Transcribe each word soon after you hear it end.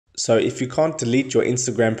So if you can't delete your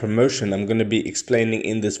Instagram promotion, I'm going to be explaining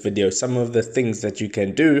in this video some of the things that you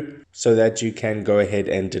can do so that you can go ahead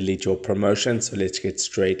and delete your promotion. So let's get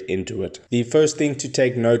straight into it. The first thing to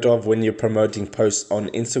take note of when you're promoting posts on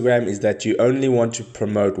Instagram is that you only want to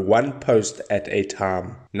promote one post at a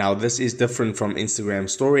time. Now this is different from Instagram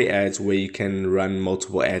story ads where you can run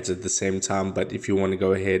multiple ads at the same time, but if you want to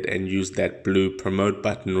go ahead and use that blue promote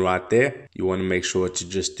button right there, you want to make sure to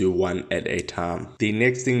just do one at a time. The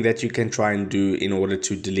next thing that you can try and do in order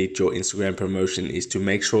to delete your Instagram promotion is to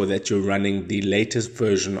make sure that you're running the latest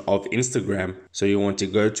version of Instagram. So you want to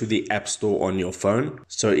go to the App Store on your phone.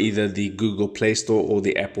 So either the Google Play Store or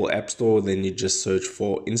the Apple App Store, then you just search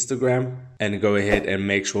for Instagram and go ahead and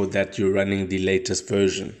make sure that you're running the latest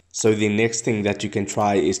version. So the next thing that you can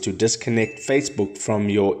try is to disconnect Facebook from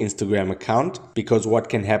your Instagram account, because what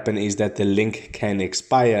can happen is that the link can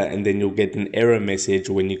expire and then you'll get an error message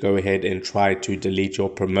when you go ahead and try to delete your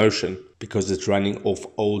promotion because it's running off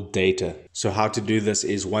old data. So how to do this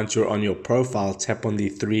is once you're on your profile, tap on the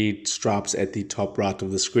three stripes at the top right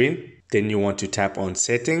of the screen. Then you want to tap on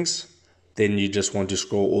settings. Then you just want to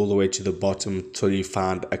scroll all the way to the bottom till you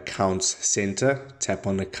find Accounts Center. Tap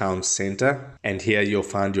on Accounts Center. And here you'll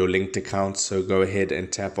find your linked accounts. So go ahead and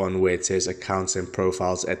tap on where it says Accounts and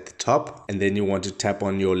Profiles at the top. And then you want to tap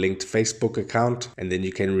on your linked Facebook account. And then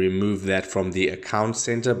you can remove that from the Accounts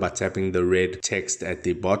Center by tapping the red text at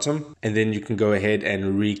the bottom. And then you can go ahead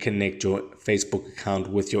and reconnect your Facebook account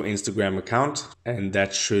with your Instagram account. And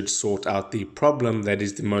that should sort out the problem. That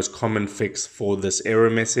is the most common fix for this error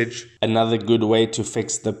message. Another good way to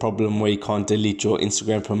fix the problem where you can't delete your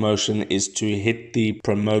Instagram promotion is to hit the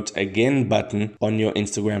promote again button on your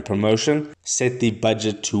Instagram promotion. Set the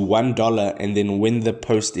budget to $1, and then when the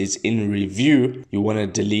post is in review, you want to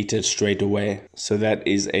delete it straight away. So that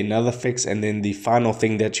is another fix. And then the final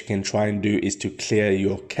thing that you can try and do is to clear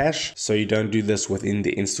your cache. So you don't do this within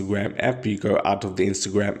the Instagram app. You go out of the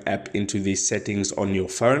Instagram app into the settings on your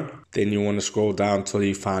phone. Then you want to scroll down till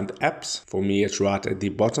you find apps. For me, it's right at the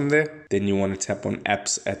bottom there. Then you want to tap on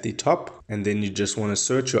apps at the top. And then you just want to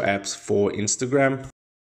search your apps for Instagram.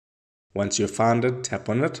 Once you've found it, tap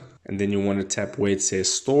on it. And then you want to tap where it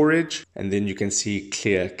says storage. And then you can see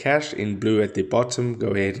clear cache in blue at the bottom. Go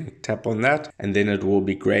ahead and tap on that. And then it will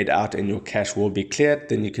be grayed out and your cache will be cleared.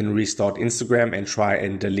 Then you can restart Instagram and try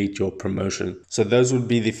and delete your promotion. So those would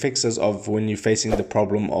be the fixes of when you're facing the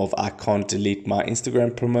problem of I can't delete my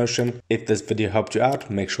Instagram promotion. If this video helped you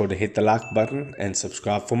out, make sure to hit the like button and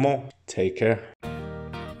subscribe for more. Take care.